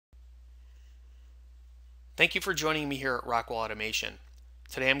Thank you for joining me here at Rockwell Automation.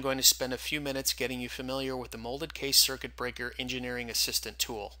 Today I'm going to spend a few minutes getting you familiar with the Molded Case Circuit Breaker Engineering Assistant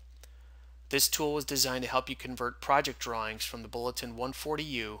tool. This tool was designed to help you convert project drawings from the Bulletin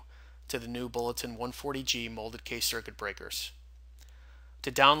 140U to the new Bulletin 140G Molded Case Circuit Breakers.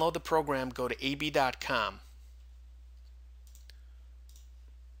 To download the program, go to ab.com.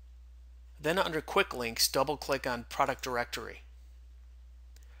 Then under Quick Links, double-click on Product Directory.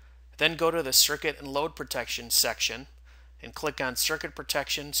 Then go to the Circuit and Load Protection section and click on Circuit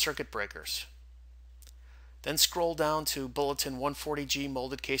Protection Circuit Breakers. Then scroll down to Bulletin 140G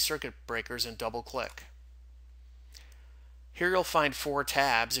Molded Case Circuit Breakers and double-click. Here you'll find 4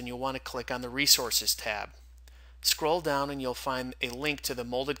 tabs and you'll want to click on the Resources tab. Scroll down and you'll find a link to the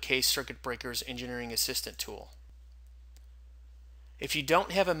Molded Case Circuit Breakers Engineering Assistant tool. If you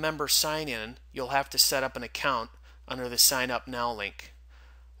don't have a member sign in, you'll have to set up an account under the Sign Up Now link.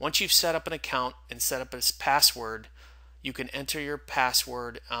 Once you've set up an account and set up a password, you can enter your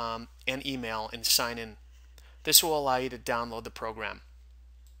password and email and sign in. This will allow you to download the program.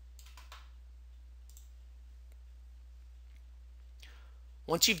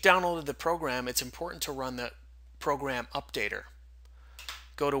 Once you've downloaded the program, it's important to run the Program Updater.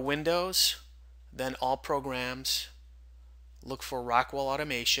 Go to Windows, then All Programs, look for Rockwell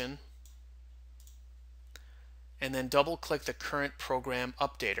Automation, and then double-click the current Program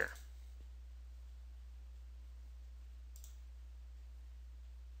Updater.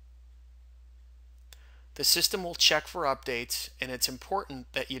 The system will check for updates, and it's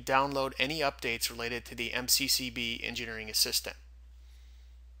important that you download any updates related to the MCCB Engineering Assistant.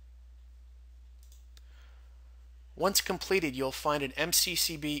 Once completed, you'll find an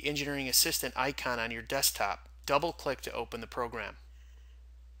MCCB Engineering Assistant icon on your desktop. Double-click to open the program.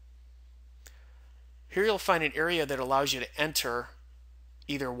 Here you'll find an area that allows you to enter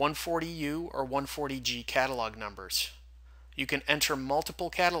either 140U or 140G catalog numbers. You can enter multiple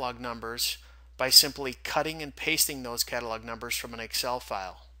catalog numbers by simply cutting and pasting those catalog numbers from an Excel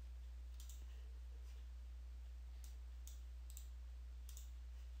file.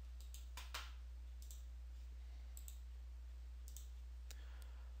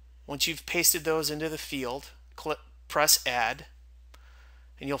 Once you've pasted those into the field, press Add,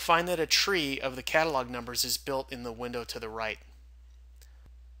 and you'll find that a tree of the catalog numbers is built in the window to the right.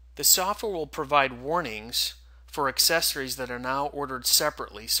 The software will provide warnings for accessories that are now ordered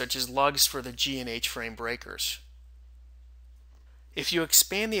separately, such as lugs for the G and H frame breakers. If you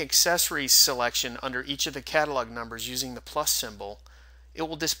expand the accessories selection under each of the catalog numbers using the plus symbol, it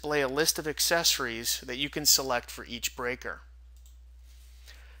will display a list of accessories that you can select for each breaker.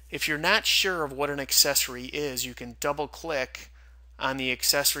 If you're not sure of what an accessory is, you can double-click on the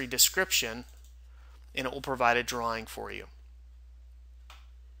accessory description and it will provide a drawing for you.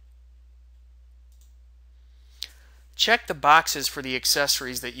 Check the boxes for the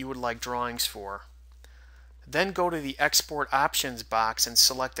accessories that you would like drawings for. Then go to the Export Options box and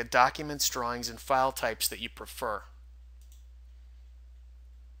select the documents, drawings, and file types that you prefer.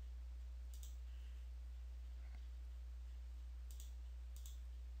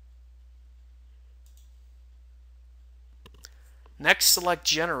 Next, select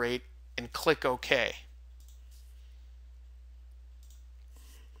Generate and click OK.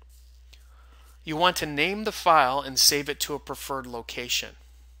 You want to name the file and save it to a preferred location.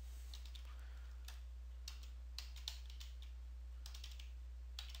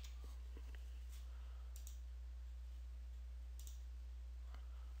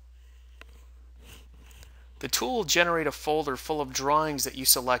 The tool will generate a folder full of drawings that you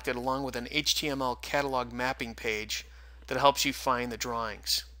selected along with an HTML catalog mapping page that helps you find the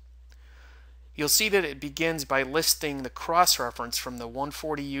drawings. You'll see that it begins by listing the cross-reference from the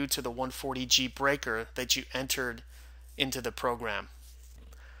 140U to the 140G breaker that you entered into the program.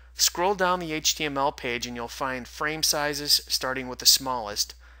 Scroll down the HTML page and you'll find frame sizes starting with the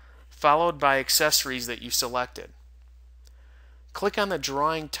smallest, followed by accessories that you selected. Click on the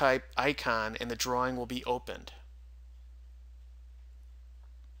drawing type icon and the drawing will be opened.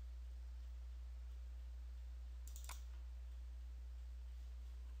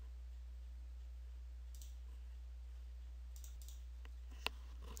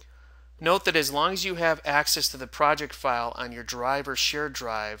 Note that as long as you have access to the project file on your drive or shared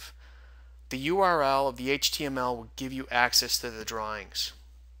drive, the URL of the HTML will give you access to the drawings.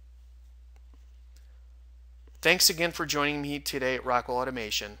 Thanks again for joining me today at Rockwell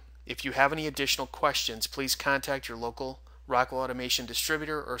Automation. If you have any additional questions, please contact your local Rockwell Automation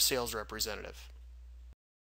distributor or sales representative.